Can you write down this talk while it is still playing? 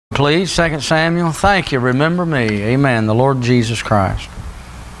please. 2 Samuel. Thank you. Remember me. Amen. The Lord Jesus Christ.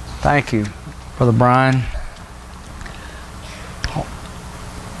 Thank you, Brother Brian.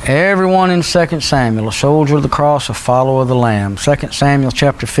 Everyone in 2 Samuel, a soldier of the cross, a follower of the Lamb. 2 Samuel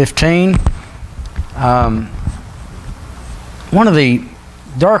chapter 15. One of the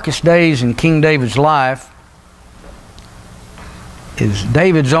darkest days in King David's life is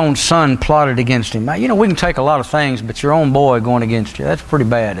David's own son plotted against him. Now, you know, we can take a lot of things, but your own boy going against you, that's pretty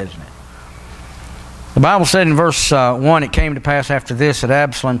bad, isn't it? The Bible said in verse 1, it came to pass after this that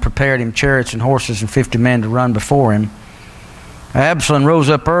Absalom prepared him chariots and horses and 50 men to run before him. Absalom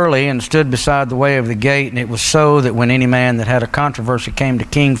rose up early and stood beside the way of the gate, and it was so that when any man that had a controversy came to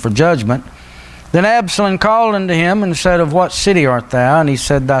king for judgment, then Absalom called unto him and said, Of what city art thou? And he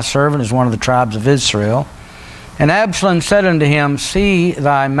said, Thy servant is one of the tribes of Israel. And Absalom said unto him, See,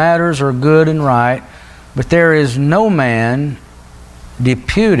 thy matters are good and right, but there is no man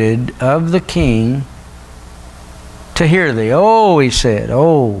deputed of the king to hear thee. Oh, he said,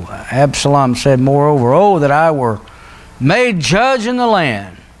 oh, Absalom said, moreover, oh, that I were made judge in the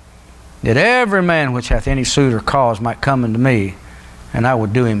land, that every man which hath any suit or cause might come unto me, and I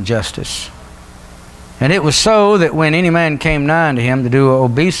would do him justice. And it was so that when any man came nigh unto him to do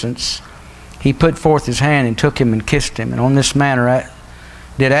obeisance, he put forth his hand and took him and kissed him. And on this manner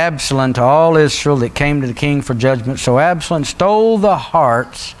did Absalom to all Israel that came to the king for judgment. So Absalom stole the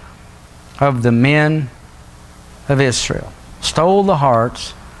hearts of the men of Israel. Stole the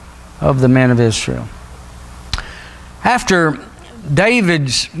hearts of the men of Israel. After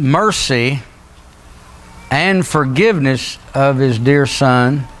David's mercy and forgiveness of his dear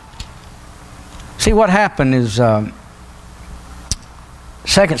son, see what happened is 2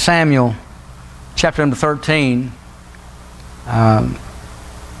 Samuel chapter number 13,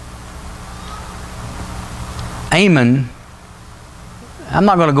 Amon, I'm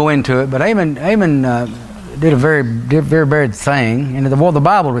not going to go into it, but Amon did a very bad thing, and the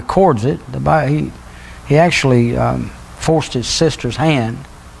Bible records it. He actually forced his sister's hand,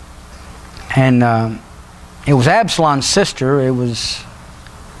 and it was Absalom's sister. It was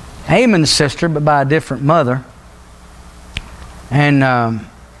Amon's sister, but by a different mother. And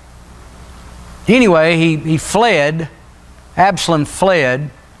anyway, he fled. Absalom fled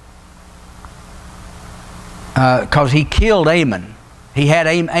because he killed Amon. He had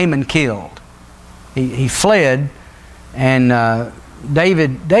Amon killed. He fled, and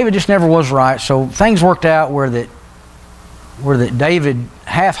David just never was right. So things worked out where that David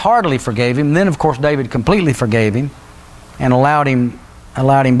half-heartedly forgave him. Then, of course, David completely forgave him and allowed him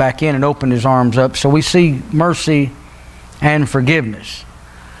back in and opened his arms up. So we see mercy and forgiveness.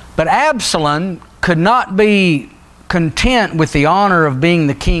 But Absalom could not be content with the honor of being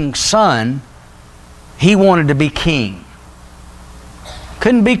the king's son. He wanted to be king.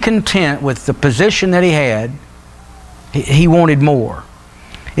 Couldn't be content with the position that he had. He wanted more.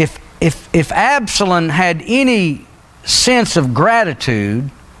 If Absalom had any sense of gratitude,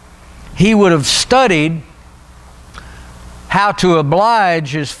 he would have studied how to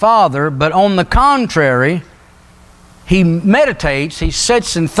oblige his father, but on the contrary, he meditates, he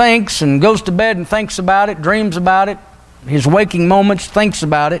sits and thinks and goes to bed and thinks about it, dreams about it, his waking moments thinks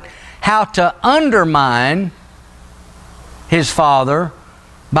about it, how to undermine his father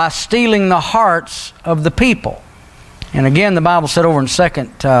by stealing the hearts of the people. And again, the Bible said over in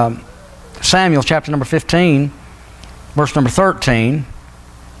 2 Samuel chapter number 15, verse number 13,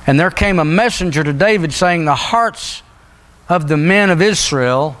 and there came a messenger to David saying, the hearts of the men of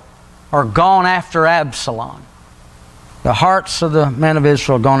Israel are gone after Absalom. The hearts of the men of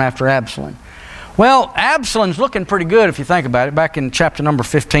Israel are gone after Absalom. Well, Absalom's looking pretty good if you think about it. Back in chapter number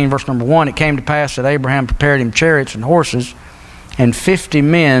 15, verse number 1, it came to pass that Abraham prepared him chariots and horses and 50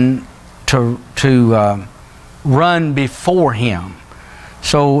 men to run before him.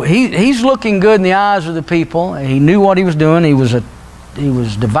 So he's looking good in the eyes of the people. He knew what he was doing. He was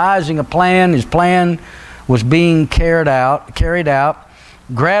devising a plan. His plan was being carried out.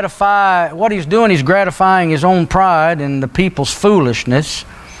 What he's doing, he's gratifying his own pride and the people's foolishness.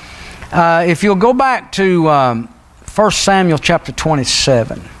 If you'll go back to 1 Samuel chapter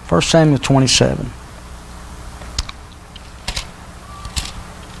 27. 1 Samuel 27.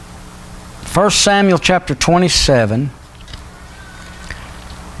 1 Samuel chapter 27.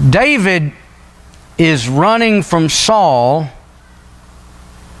 David is running from Saul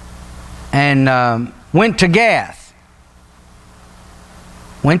and went to Gath.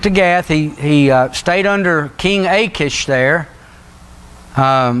 Went to Gath. He stayed under King Achish there.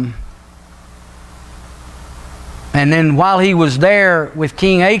 And then while he was there with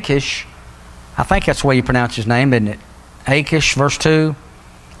King Achish, I think that's the way you pronounce his name, isn't it? Achish, verse 2.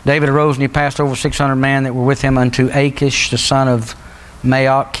 David arose and he passed over 600 men that were with him unto Achish, the son of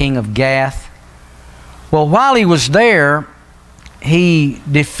Maoch, king of Gath. Well, while he was there, he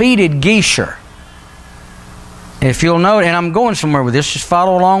defeated Geshur. If you'll note, and I'm going somewhere with this, just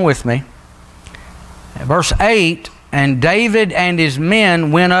follow along with me. Verse 8, and David and his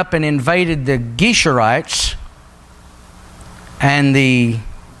men went up and invaded the Geshurites and the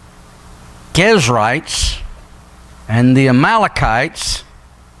Gezrites and the Amalekites.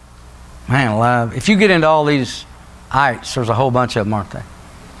 Man alive, if you get into all these ites, there's a whole bunch of them, aren't they,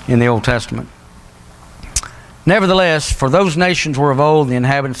 in the Old Testament? Nevertheless, for those nations were of old, the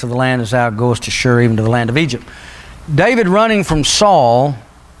inhabitants of the land, as thou goest to Shur, even to the land of Egypt. David, running from Saul,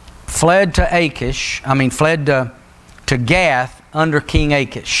 fled to Gath under King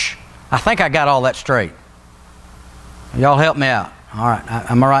Achish. I think I got all that straight. Y'all help me out. All right,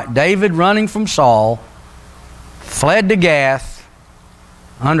 am I right? David, running from Saul, fled to Gath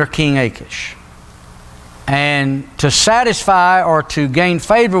under King Achish. And to satisfy or to gain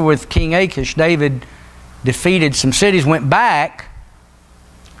favor with King Achish, David defeated some cities, went back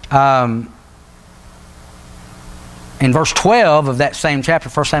in verse 12 of that same chapter,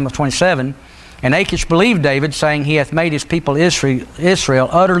 1 Samuel 27, and Achish believed David, saying, he hath made his people Israel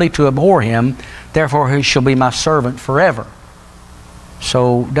utterly to abhor him, therefore he shall be my servant forever.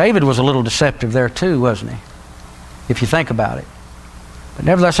 So David was a little deceptive there too, wasn't he? If you think about it. But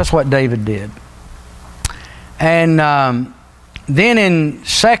nevertheless, that's what David did. And then in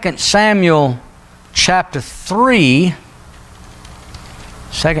 2 Samuel chapter 3,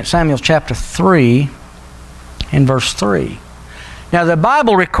 2 Samuel chapter 3, in verse 3. Now the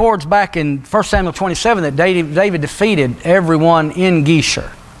Bible records back in 1 Samuel 27 that David defeated everyone in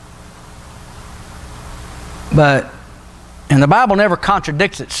Geshur. And the Bible never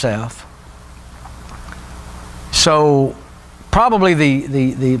contradicts itself. So probably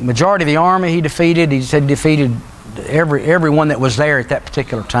the majority of the army he defeated, he said defeated everyone that was there at that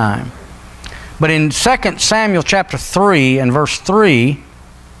particular time. But in 2 Samuel chapter 3 and verse 3,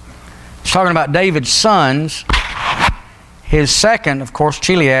 it's talking about David's sons. His second, of course,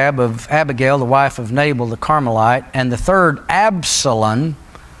 Chileab of Abigail, the wife of Nabal the Carmelite, and the third, Absalom,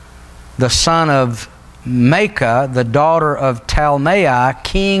 the son of Maacah, the daughter of Talmai,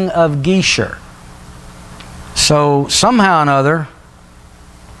 king of Geshur. So somehow or another,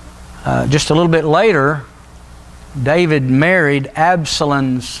 just a little bit later, David married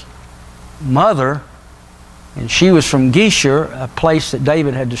Absalom's mother, and she was from Geshur, a place that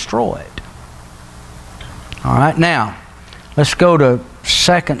David had destroyed. All right, now let's go to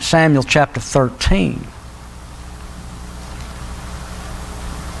 2 Samuel chapter 13.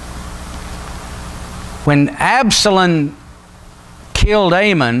 When Absalom killed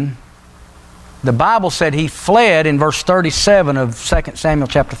Amnon, the Bible said he fled in verse 37 of 2 Samuel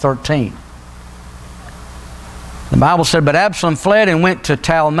chapter 13. The Bible said, but Absalom fled and went to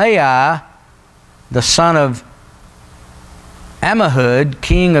Talmai, the son of Ammihud,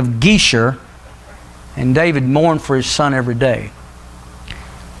 king of Geshur, and David mourned for his son every day.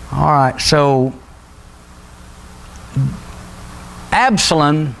 All right, so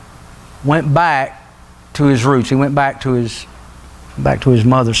Absalom went back to his roots. He went back to his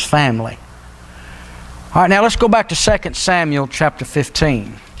mother's family. All right, now let's go back to 2 Samuel chapter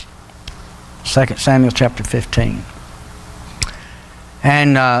 15. 2 Samuel chapter 15.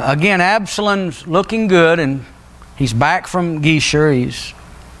 And again, Absalom's looking good, and he's back from Geshur. He's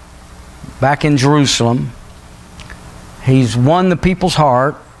back in Jerusalem. He's won the people's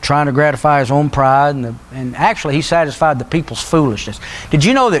heart, trying to gratify his own pride, and actually he satisfied the people's foolishness. Did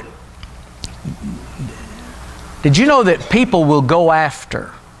you know that people will go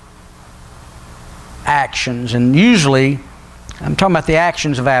after actions? And usually, I'm talking about the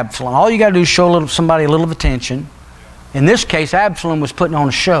actions of Absalom. All you got to do is show somebody a little of attention. In this case, Absalom was putting on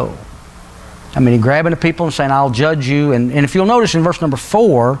a show. I mean, he grabbing the people and saying, I'll judge you. And if you'll notice in verse number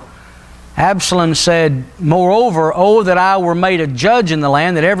 4, Absalom said, moreover, oh, that I were made a judge in the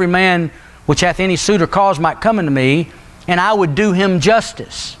land, that every man which hath any suit or cause might come unto me, and I would do him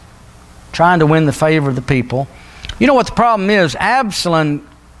justice. Trying to win the favor of the people. You know what the problem is? Absalom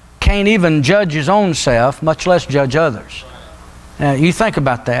can't even judge his own self, much less judge others. You think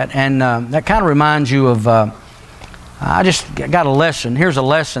about that, and that kind of reminds you of, I just got a lesson. Here's a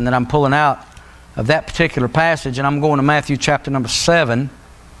lesson that I'm pulling out of that particular passage, and I'm going to Matthew chapter number 7.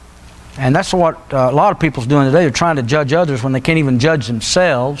 And that's what a lot of people's doing today. They're trying to judge others when they can't even judge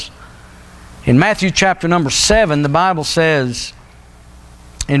themselves. In Matthew chapter number 7, the Bible says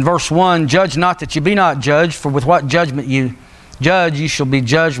in verse 1, judge not that you be not judged, for with what judgment you judge, you shall be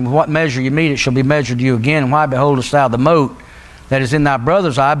judged, and with what measure you meet, it shall be measured to you again. And why beholdest thou the mote that is in thy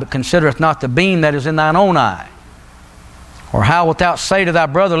brother's eye, but considereth not the beam that is in thine own eye? Or how wilt thou say to thy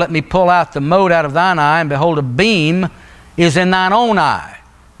brother, let me pull out the mote out of thine eye, and behold, a beam is in thine own eye?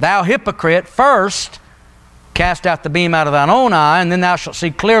 Thou hypocrite, first cast out the beam out of thine own eye, and then thou shalt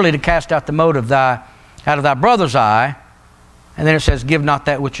see clearly to cast out the mote out of thy brother's eye. And then it says, give not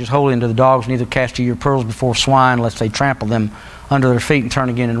that which is holy unto the dogs, neither cast ye your pearls before swine, lest they trample them under their feet and turn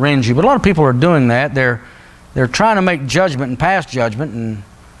again and rend you. But a lot of people are doing that. They're trying to make judgment and pass judgment, and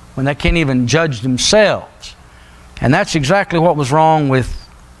when they can't even judge themselves. And that's exactly what was wrong with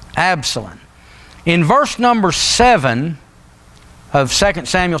Absalom. In verse number 7 of 2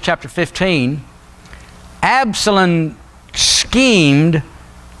 Samuel chapter 15, Absalom schemed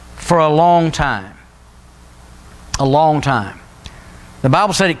for a long time. A long time. The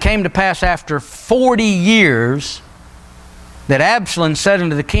Bible said it came to pass after 40 years that Absalom said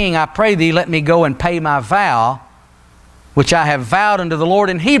unto the king, I pray thee, let me go and pay my vow, which I have vowed unto the Lord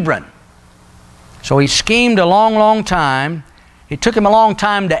in Hebron. So he schemed a long, long time. It took him a long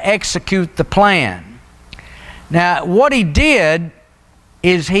time to execute the plan. Now, what he did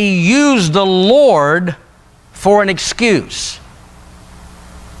is he used the Lord for an excuse.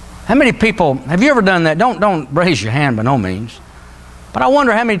 How many people, have you ever done that? Don't raise your hand by no means. But I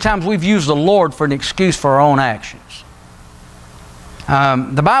wonder how many times we've used the Lord for an excuse for our own actions.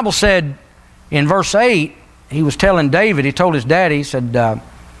 The Bible said in verse 8, he was telling David, he told his daddy, he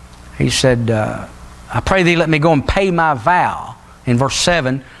said, I pray thee, let me go and pay my vow. In verse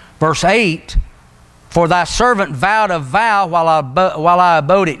 7. Verse 8, for thy servant vowed a vow while I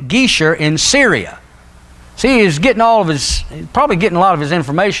abode at Geshur in Syria. See, he's probably getting a lot of his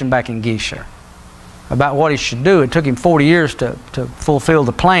information back in Geshur about what he should do. It took him 40 years to fulfill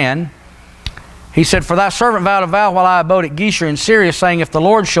the plan. He said, for thy servant vowed a vow while I abode at Geshur in Syria, saying, if the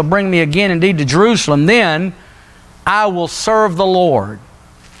Lord shall bring me again indeed to Jerusalem, then I will serve the Lord.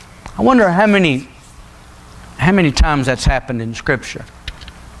 I wonder how many times that's happened in Scripture.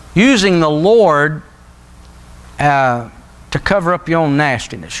 Using the Lord to cover up your own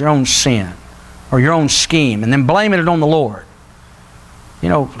nastiness, your own sin, or your own scheme, and then blaming it on the Lord. You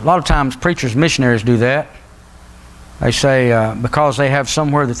know, a lot of times preachers, missionaries do that. They say because they have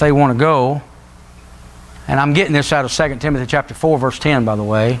somewhere that they want to go, and I'm getting this out of 2 Timothy chapter 4, verse 10, by the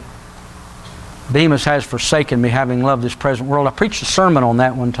way. Demas has forsaken me, having loved this present world. I preached a sermon on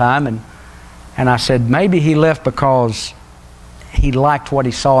that one time, and I said maybe he left because he liked what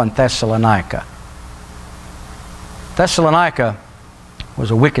he saw in Thessalonica. Thessalonica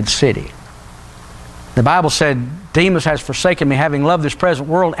was a wicked city. The Bible said, Demas has forsaken me, having loved this present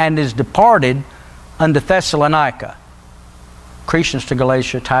world, and is departed unto Thessalonica. Crescens to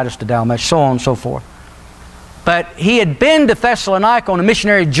Galatia, Titus to Dalmatia, so on and so forth. But he had been to Thessalonica on a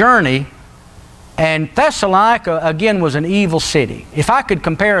missionary journey, and Thessalonica, again, was an evil city. If I could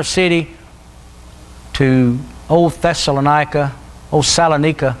compare a city to old Thessalonica, old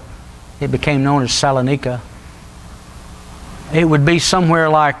Salonika, it became known as Salonika, it would be somewhere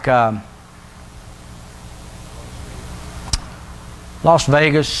like Las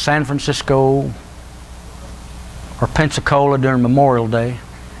Vegas, San Francisco, or Pensacola during Memorial Day.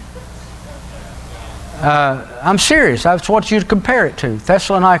 I'm serious. That's what you'd compare it to.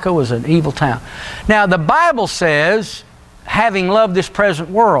 Thessalonica was an evil town. Now, the Bible says, having loved this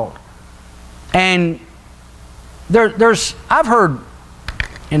present world. And I've heard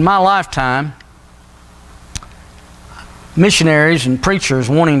in my lifetime missionaries and preachers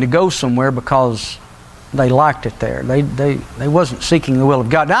wanting to go somewhere because they liked it there. They wasn't seeking the will of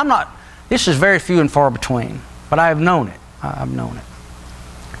God. Now, this is very few and far between, but I have known it. I've known it.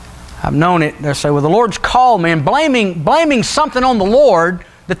 I've known it. They say, well, the Lord's called me, and blaming something on the Lord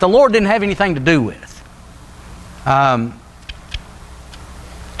that the Lord didn't have anything to do with. Let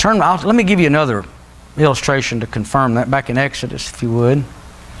me give you another illustration to confirm that. Back in Exodus, if you would.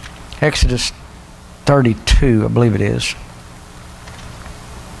 Exodus 32, I believe it is.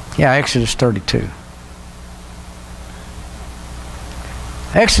 Yeah, Exodus 32.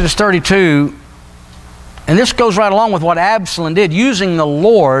 Exodus 32, and this goes right along with what Absalom did, using the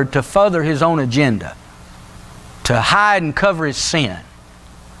Lord to further his own agenda, to hide and cover his sin,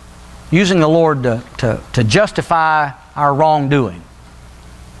 using the Lord to justify our wrongdoing.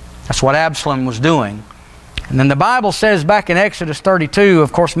 That's what Absalom was doing. And then the Bible says back in Exodus 32,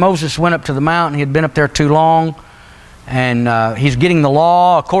 of course, Moses went up to the mountain. He had been up there too long, and he's getting the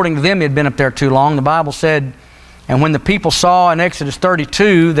law. According to them, he had been up there too long. The Bible said, and when the people saw in Exodus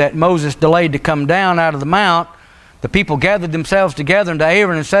 32 that Moses delayed to come down out of the mount, the people gathered themselves together unto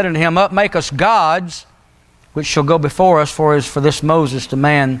Aaron and said unto him, Up, make us gods, which shall go before us, for as for this Moses, the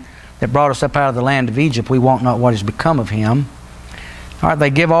man that brought us up out of the land of Egypt, we wot not what is become of him. All right, they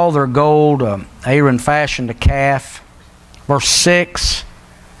give all their gold. Aaron fashioned a calf. Verse 6,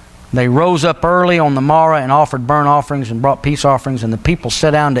 they rose up early on the morrow and offered burnt offerings and brought peace offerings, and the people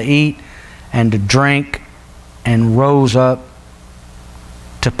sat down to eat and to drink and rose up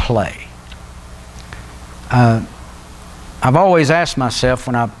to play. I've always asked myself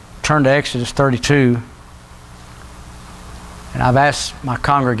when I turn to Exodus 32, and I've asked my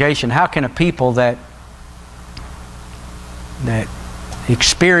congregation, how can a people that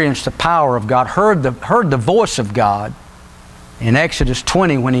experienced the power of God, heard the voice of God in Exodus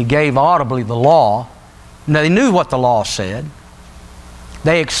 20 when He gave audibly the law, they knew what the law said.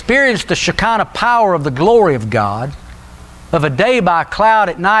 They experienced the Shekinah power of the glory of God, of a day by a cloud,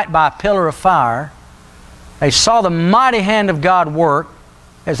 at night by a pillar of fire. They saw the mighty hand of God work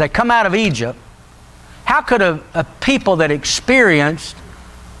as they come out of Egypt. How could a people that experienced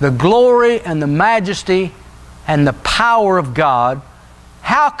the glory and the majesty and the power of God,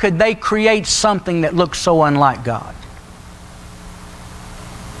 how could they create something that looked so unlike God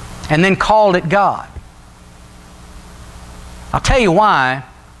and then called it God? I'll tell you why.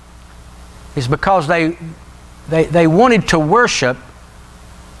 It's because they wanted to worship.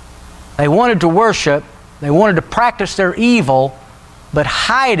 They wanted to worship. They wanted to practice their evil, but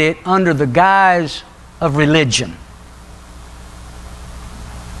hide it under the guise of religion.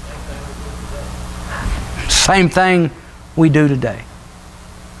 Same thing we do today.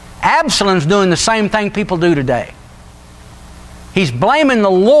 Absalom's doing the same thing people do today. He's blaming the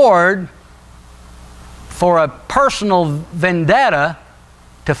Lord for a personal vendetta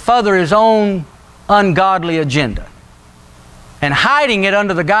to further his own ungodly agenda and hiding it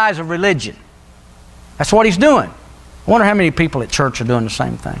under the guise of religion. That's what he's doing. I wonder how many people at church are doing the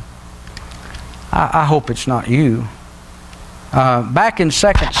same thing. I hope it's not you. Back in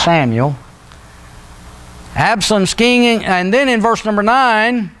 2 Samuel, Absalom scheming, and then in verse number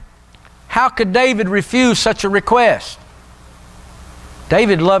 9, how could David refuse such a request?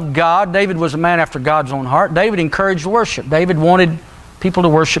 David loved God. David was a man after God's own heart. David encouraged worship. David wanted people to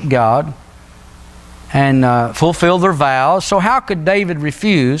worship God and fulfill their vows. So how could David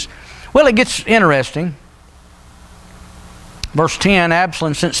refuse? Well, it gets interesting. Verse 10,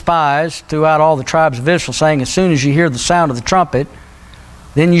 Absalom sent spies throughout all the tribes of Israel, saying, as soon as you hear the sound of the trumpet,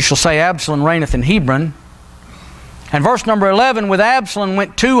 then you shall say, Absalom reigneth in Hebron. And verse number 11, with Absalom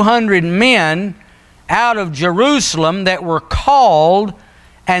went 200 men out of Jerusalem that were called,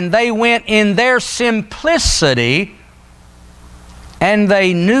 and they went in their simplicity, and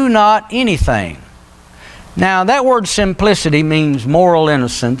they knew not anything. Now, that word simplicity means moral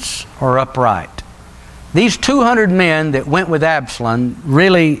innocence or upright. These 200 men that went with Absalom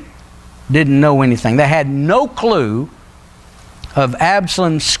really didn't know anything. They had no clue of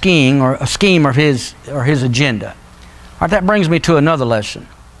Absalom's scheme or a scheme of his agenda. All right, that brings me to another lesson.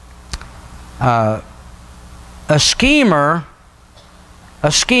 A schemer.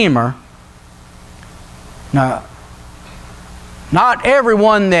 Now, not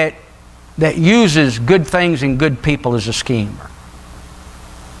everyone that uses good things and good people is a schemer.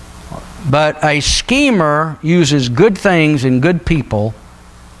 But a schemer uses good things and good people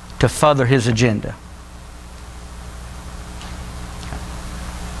to further his agenda.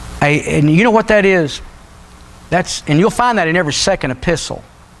 And you know what that is? And you'll find that in every second epistle.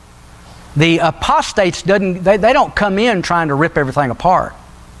 The apostates they don't come in trying to rip everything apart.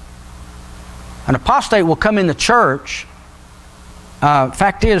 An apostate will come in the church.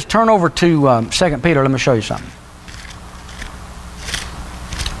 Fact is, turn over to 2 Peter. Let me show you something.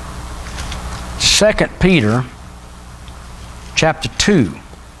 2 Peter chapter 2.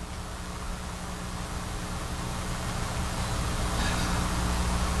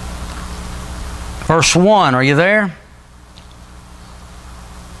 Verse 1, are you there?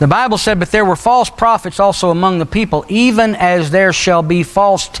 The Bible said, but there were false prophets also among the people, even as there shall be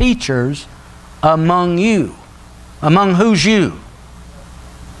false teachers among you. Among who's you?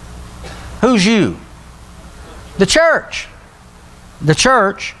 Who's you? The church. The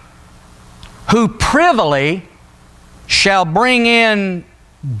church, who privily shall bring in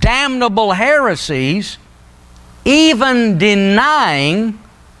damnable heresies, even denying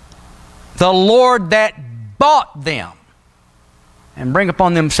the Lord that bought them, and bring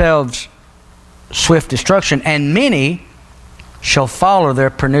upon themselves swift destruction. And many shall follow their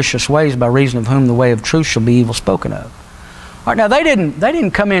pernicious ways, by reason of whom the way of truth shall be evil spoken of. All right, now they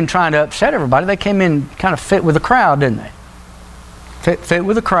didn't come in trying to upset everybody. They came in kind of fit with the crowd, didn't they? Fit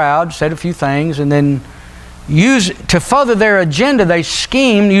with the crowd, said a few things, and then to further their agenda, they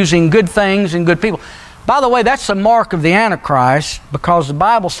schemed using good things and good people. By the way, that's the mark of the Antichrist, because the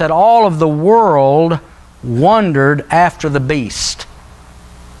Bible said all of the world wondered after the beast.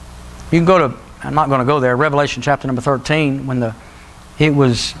 You can go to, I'm not going to go there, Revelation chapter number 13, when it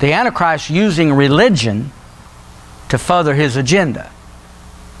was the Antichrist using religion to further his agenda.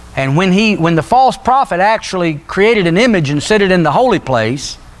 And when the false prophet actually created an image and set it in the holy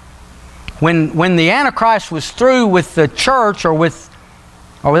place, when the Antichrist was through with the church or with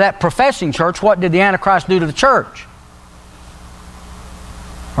that professing church, what did the Antichrist do to the church?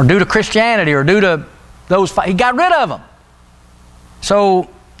 Or do to Christianity, or do to those? He got rid of them. So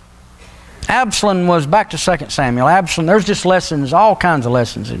Absalom was, back to 2 Samuel. Absalom, there's just lessons, all kinds of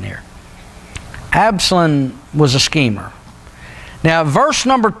lessons in here. Absalom was a schemer. Now, verse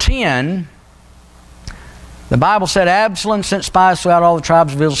number 10, the Bible said, Absalom sent spies throughout all the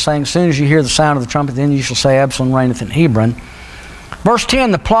tribes of Israel, saying, as soon as you hear the sound of the trumpet, then you shall say, Absalom reigneth in Hebron. Verse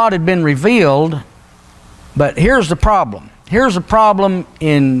 10, the plot had been revealed, but here's the problem. Here's the problem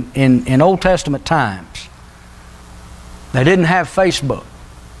in Old Testament times. They didn't have Facebook.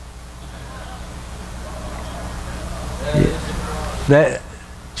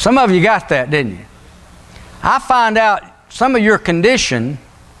 Some of you got that, didn't you? I find out some of your condition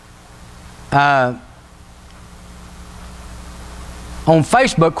on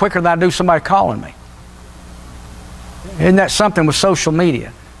Facebook quicker than I do somebody calling me. Isn't that something with social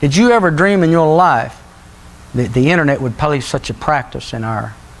media? Did you ever dream in your life that the internet would play such a practice in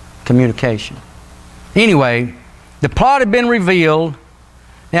our communication? Anyway, the plot had been revealed.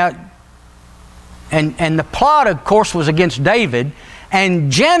 Now, and the plot, of course, was against David.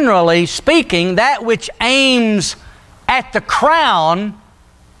 And generally speaking, that which aims at the crown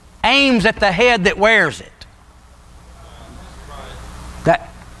aims at the head that wears it.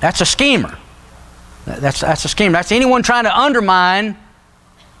 That's a schemer. That's a schemer. That's anyone trying to undermine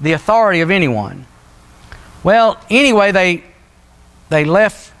the authority of anyone. Well, anyway, they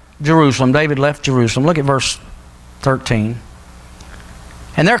left Jerusalem. David left Jerusalem. Look at verse 13.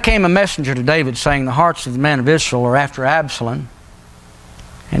 And there came a messenger to David, saying, the hearts of the men of Israel are after Absalom.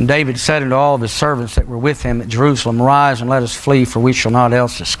 And David said unto all of his servants that were with him at Jerusalem, arise and let us flee, for we shall not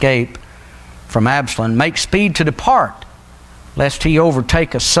else escape from Absalom. Make speed to depart, lest he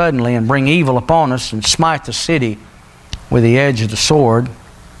overtake us suddenly and bring evil upon us and smite the city with the edge of the sword.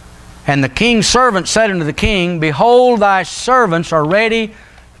 And the king's servant said unto the king, behold, thy servants are ready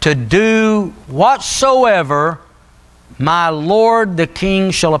to do whatsoever my lord the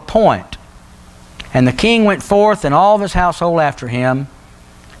king shall appoint. And the king went forth and all of his household after him.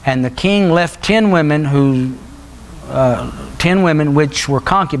 And the king left 10 women which were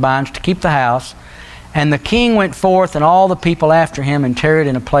concubines to keep the house. And the king went forth and all the people after him and tarried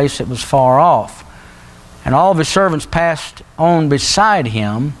in a place that was far off. And all of his servants passed on beside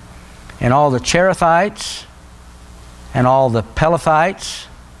him, and all the Cherethites, and all the Pelethites,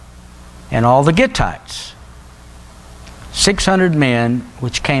 and all the Gittites. 600 men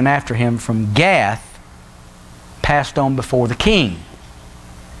which came after him from Gath passed on before the king.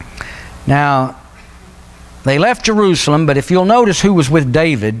 Now, they left Jerusalem, but if you'll notice who was with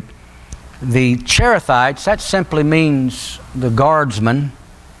David, the Cherethites, that simply means the guardsmen,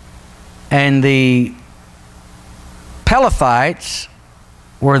 and the Pelethites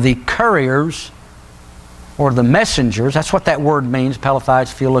were the couriers or the messengers. That's what that word means,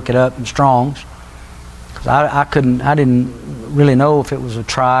 Pelethites, if you look it up in Strong's. Because I didn't really know if it was a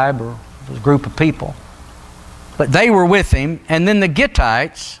tribe or if it was a group of people. But they were with him. And then the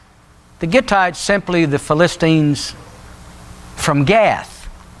Gittites simply the Philistines from Gath.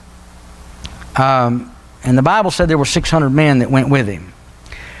 And the Bible said there were 600 men that went with him.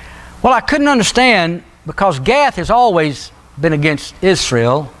 Well, I couldn't understand, because Gath has always been against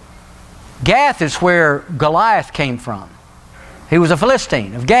Israel. Gath is where Goliath came from. He was a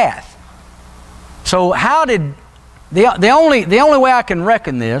Philistine of Gath. So how did the only way I can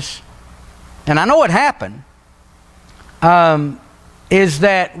reckon this, and I know it happened, is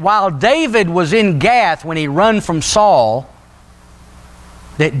that while David was in Gath when he run from Saul,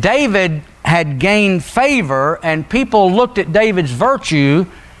 that David had gained favor, and people looked at David's virtue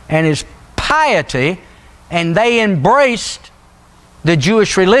and his piety, and they embraced the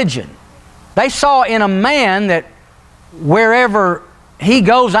Jewish religion. They saw in a man that wherever he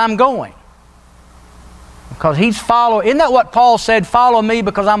goes, I'm going. Because he's following. Isn't that what Paul said? Follow me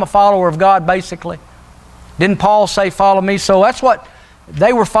because I'm a follower of God, basically. Didn't Paul say follow me? So that's what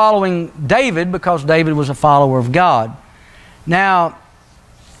they were following David, because David was a follower of God. Now,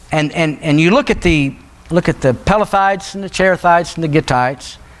 and you look at the Pelethites and the Cherethites and the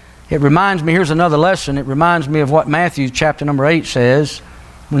Gittites. It reminds me, here's another lesson, it reminds me of what Matthew chapter number 8 says,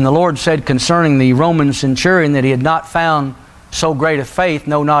 when the Lord said concerning the Roman centurion that he had not found so great a faith,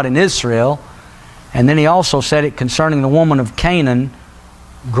 no, not in Israel. And then he also said it concerning the woman of Canaan,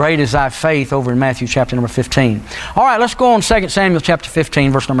 Great is thy faith, over in Matthew chapter number 15. All right, let's go on 2 Samuel chapter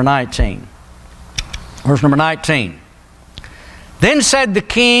 15, verse number 19. Verse number 19. Then said the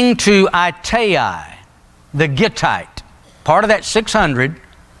king to Ittai, the Gittite, part of that 600,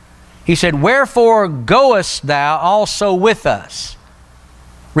 he said, Wherefore goest thou also with us?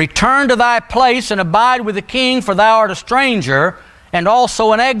 Return to thy place and abide with the king, for thou art a stranger and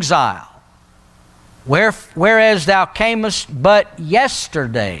also an exile. Whereas thou camest but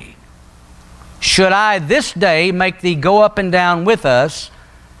yesterday, should I this day make thee go up and down with us,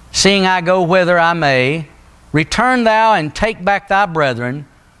 seeing I go whither I may? Return thou and take back thy brethren.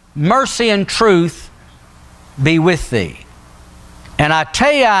 Mercy and truth be with thee. And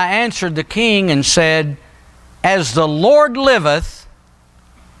Ittai answered the king and said, As the Lord liveth,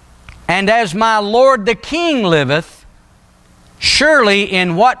 and as my lord the king liveth, surely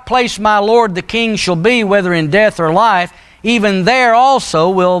in what place my lord the king shall be, whether in death or life, even there also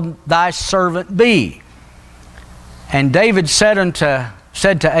will thy servant be. And David said to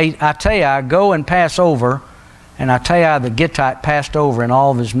Ittai, Go and pass over. And Ittai the Gittite passed over, and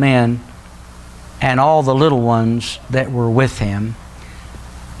all of his men, and all the little ones that were with him.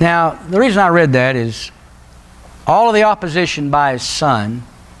 Now, the reason I read that is all of the opposition by his son,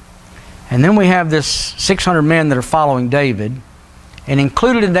 and then we have this 600 men that are following David. And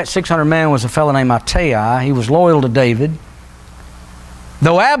included in that 600 men was a fellow named Ittai. He was loyal to David.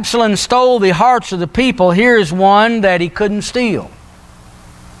 Though Absalom stole the hearts of the people, here is one that he couldn't steal.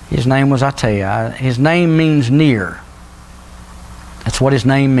 His name was Ittai. His name means near. That's what his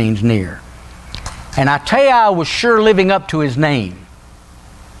name means, near. And Ittai was sure living up to his name.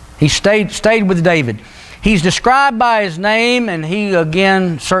 He stayed with David. He's described by his name, and he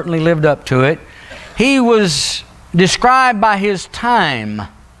again certainly lived up to it. He was described by his time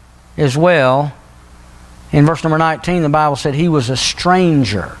as well. In verse number 19, the Bible said he was a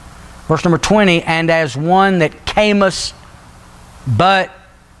stranger. Verse number 20, and as one that camest but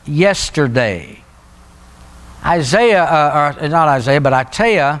yesterday. Ittai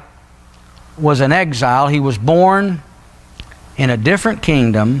was an exile. He was born in a different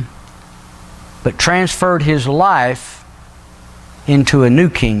kingdom, but transferred his life into a new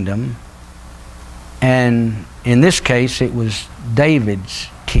kingdom. And in this case, it was David's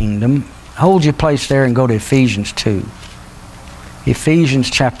kingdom. Hold your place there and go to Ephesians 2.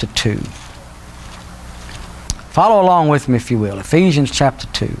 Ephesians chapter 2. Follow along with me if you will. Ephesians chapter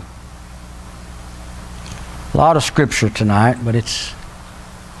 2. A lot of scripture tonight, but it's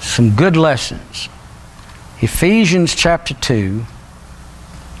some good lessons. Ephesians chapter 2.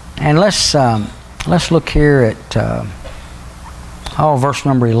 And let's look here at verse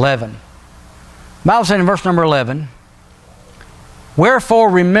number 11. The Bible said in verse number 11, Wherefore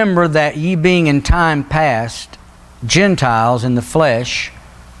remember that ye being in time past Gentiles in the flesh,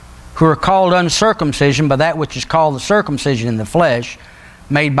 who are called uncircumcision by that which is called the circumcision in the flesh,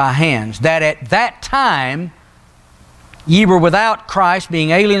 made by hands, that at that time ye were without Christ,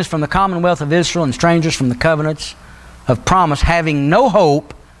 being aliens from the commonwealth of Israel and strangers from the covenants of promise, having no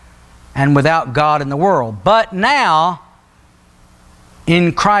hope and without God in the world. But now,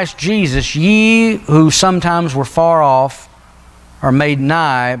 in Christ Jesus, ye who sometimes were far off are made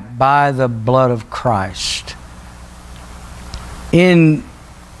nigh by the blood of Christ. Stay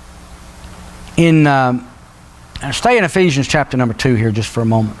in Ephesians chapter number 2 here just for a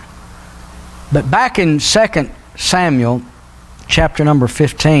moment. But back in 2 Samuel chapter number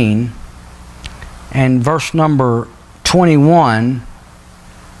 15 and verse number 21,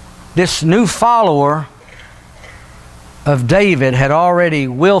 this new follower of David had already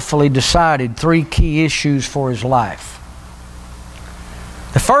willfully decided 3 key issues for his life.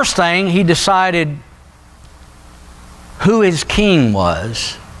 The first thing, he decided who his king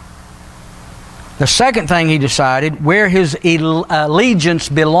was. The second thing he decided, where his allegiance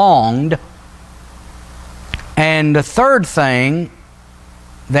belonged. And the third thing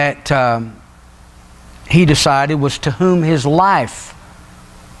that he decided was to whom his life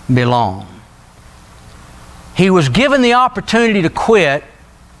belonged. He was given the opportunity to quit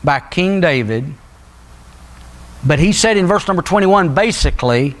by King David, but he said in verse number 21,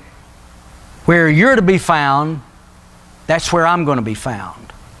 basically, where you're to be found, that's where I'm going to be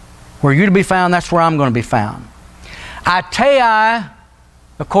found. Where you're to be found, that's where I'm going to be found. Ittai,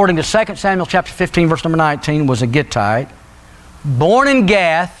 according to 2 Samuel chapter 15, verse number 19, was a Gittite, born in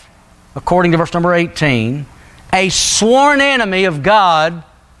Gath, according to verse number 18, a sworn enemy of God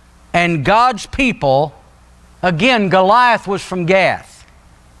and God's people. Again, Goliath was from Gath.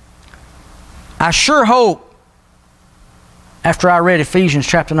 I sure hope, after I read Ephesians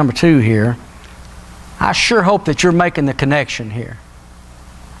chapter number 2 here, I sure hope that you're making the connection here.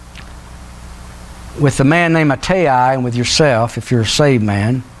 with the man named Attai and with yourself, if you're a saved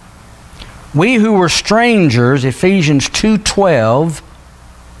man. We who were strangers, Ephesians 2:12,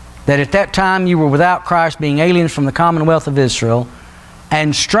 that at that time you were without Christ, being aliens from the commonwealth of Israel,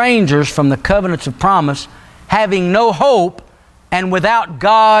 and strangers from the covenants of promise, having no hope and without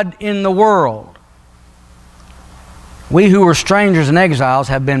God in the world. We who were strangers and exiles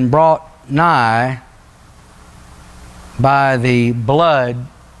have been brought nigh by the blood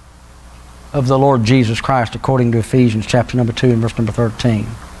of the Lord Jesus Christ, according to Ephesians chapter number 2 and verse number 13.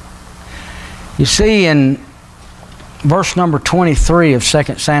 You see, in verse number 23 of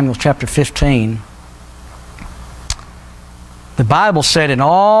 2 Samuel chapter 15, the Bible said, "And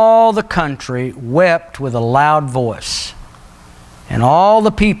all the country wept with a loud voice, and all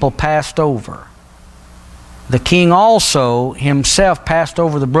the people passed over. The king also himself passed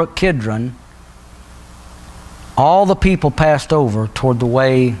over the brook Kidron. All the people passed over toward the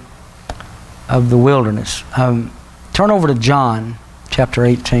way of the wilderness." Turn over to John chapter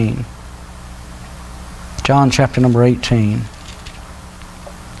 18. John chapter number 18.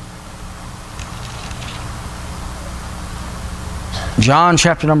 John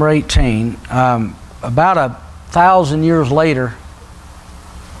chapter number 18. About 1,000 years later,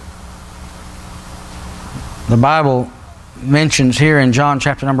 the Bible mentions here in John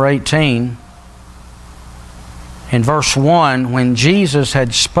chapter number 18, in verse 1, when Jesus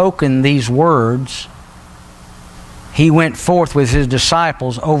had spoken these words, he went forth with his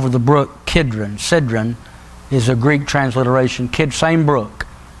disciples over the brook Kidron. Sidron is a Greek transliteration. Same brook.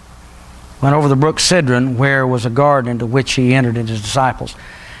 Went over the brook Sidron, where was a garden into which he entered and his disciples.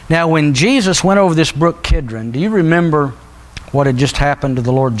 Now, when Jesus went over this brook Kidron, do you remember what had just happened to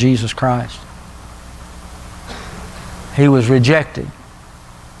the Lord Jesus Christ? He was rejected.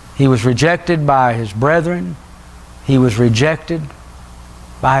 He was rejected by his brethren. He was rejected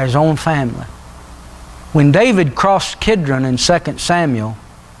by his own family. When David crossed Kidron in 2 Samuel,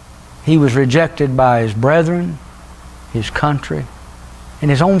 he was rejected by his brethren, his country, and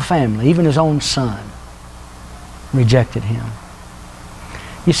his own family. Even his own son rejected him.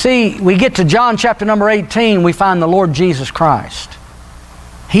 You see, we get to John chapter number 18, we find the Lord Jesus Christ.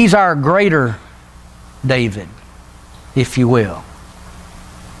 He's our greater David, if you will.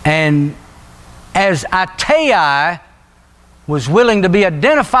 And as Attai was willing to be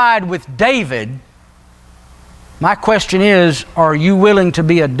identified with David, my question is, are you willing to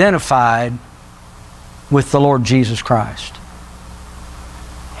be identified with the Lord Jesus Christ?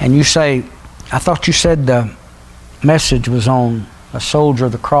 And you say, I thought you said the message was on a soldier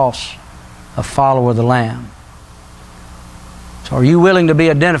of the cross, a follower of the Lamb. So are you willing to be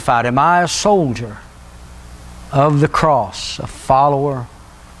identified? Am I a soldier of the cross, a follower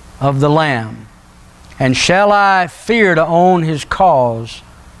of the Lamb? And shall I fear to own his cause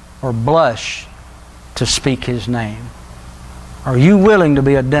or blush to speak his name? Are you willing to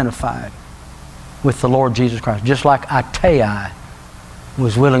be identified with the Lord Jesus Christ, just like Attai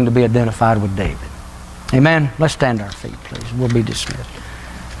was willing to be identified with David? Amen. Let's stand to our feet, please. We'll be dismissed.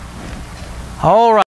 All right.